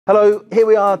Hello, here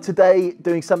we are today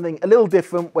doing something a little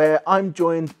different where I'm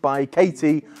joined by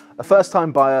Katie, a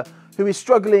first-time buyer who is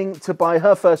struggling to buy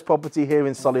her first property here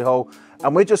in Solihull,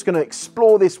 and we're just going to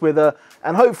explore this with her,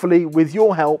 and hopefully with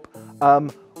your help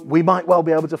we might well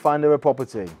be able to find her a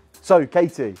property. So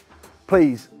Katie,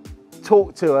 please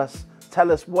talk to us,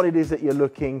 tell us what it is that you're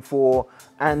looking for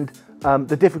and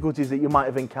the difficulties that you might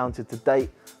have encountered to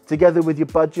date, together with your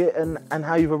budget and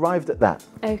how you've arrived at that.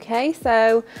 Okay,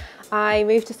 so I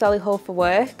moved to Solihull for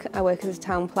work. I work as a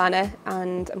town planner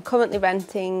and I'm currently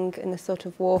renting in the sort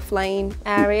of Wharf Lane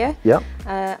area. Yeah.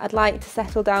 I'd like to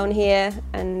settle down here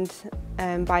and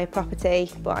buy a property,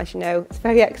 but as you know, it's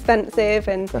very expensive,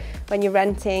 and when you're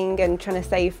renting and trying to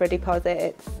save for a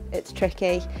deposit, it's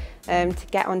tricky to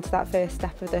get onto that first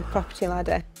step of the property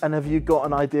ladder. And have you got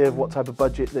an idea of what type of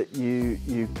budget that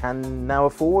you can now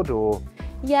afford, or?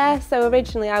 Yeah, so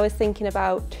originally I was thinking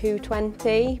about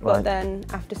 220, but then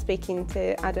after speaking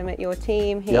to Adam at your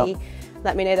team, he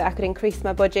let me know that I could increase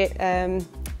my budget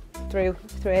through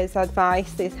his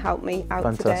advice. He's helped me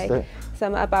out today. So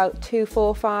I'm at about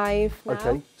 245 now.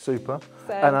 Okay, super.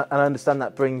 So, and I understand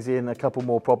that brings in a couple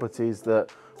more properties that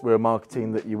we're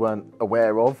marketing that you weren't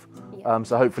aware of. Yeah.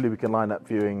 So hopefully we can line up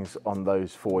viewings on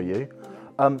those for you.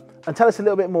 Yeah. And tell us a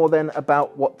little bit more then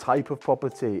about what type of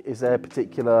property. Is there a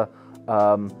particular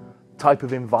type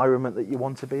of environment that you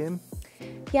want to be in?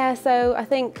 Yeah, so I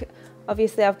think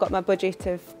obviously I've got my budget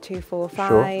of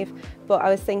 245, but I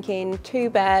was thinking 2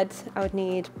 beds. I would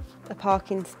need a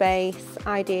parking space,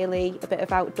 ideally a bit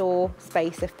of outdoor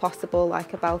space if possible,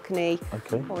 like a balcony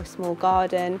or a small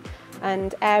garden.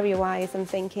 And area-wise, I'm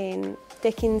thinking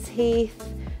Dickens Heath,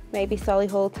 maybe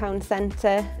Solihull town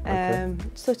centre,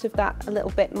 sort of that a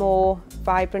little bit more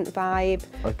vibrant vibe,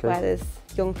 where there's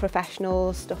young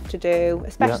professionals, stuff to do,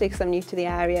 especially because I'm new to the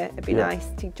area. It'd be nice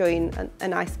to join a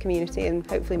nice community and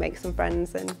hopefully make some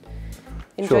friends and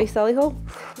enjoy Solihull.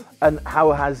 And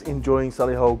how has enjoying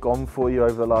Solihull gone for you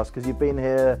over the last, because you've been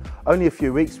here only a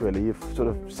few weeks really, you've sort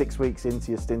of 6 weeks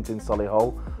into your stint in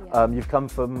Solihull. You've come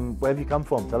from, where have you come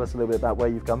from? Tell us a little bit about where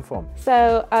you've come from.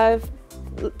 So I've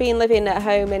been living at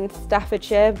home in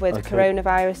Staffordshire with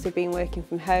coronavirus. We've been working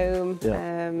from home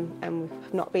and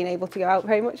we've not been able to go out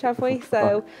very much, have we?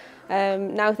 So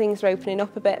now things are opening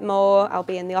up a bit more. I'll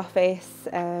be in the office.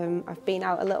 I've been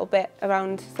out a little bit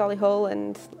around Solihull,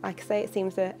 and like I say, it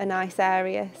seems a nice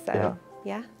area. So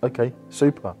yeah. Okay,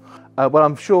 super. Well,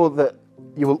 I'm sure that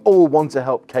you will all want to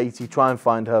help Katie try and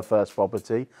find her first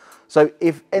property. So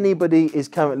if anybody is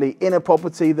currently in a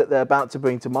property that they're about to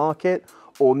bring to market,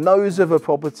 or knows of a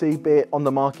property, be it on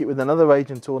the market with another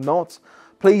agent or not,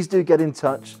 please do get in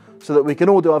touch so that we can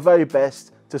all do our very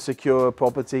best to secure a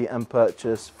property and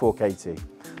purchase for Katie.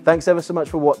 Thanks ever so much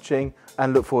for watching,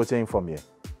 and look forward to hearing from you.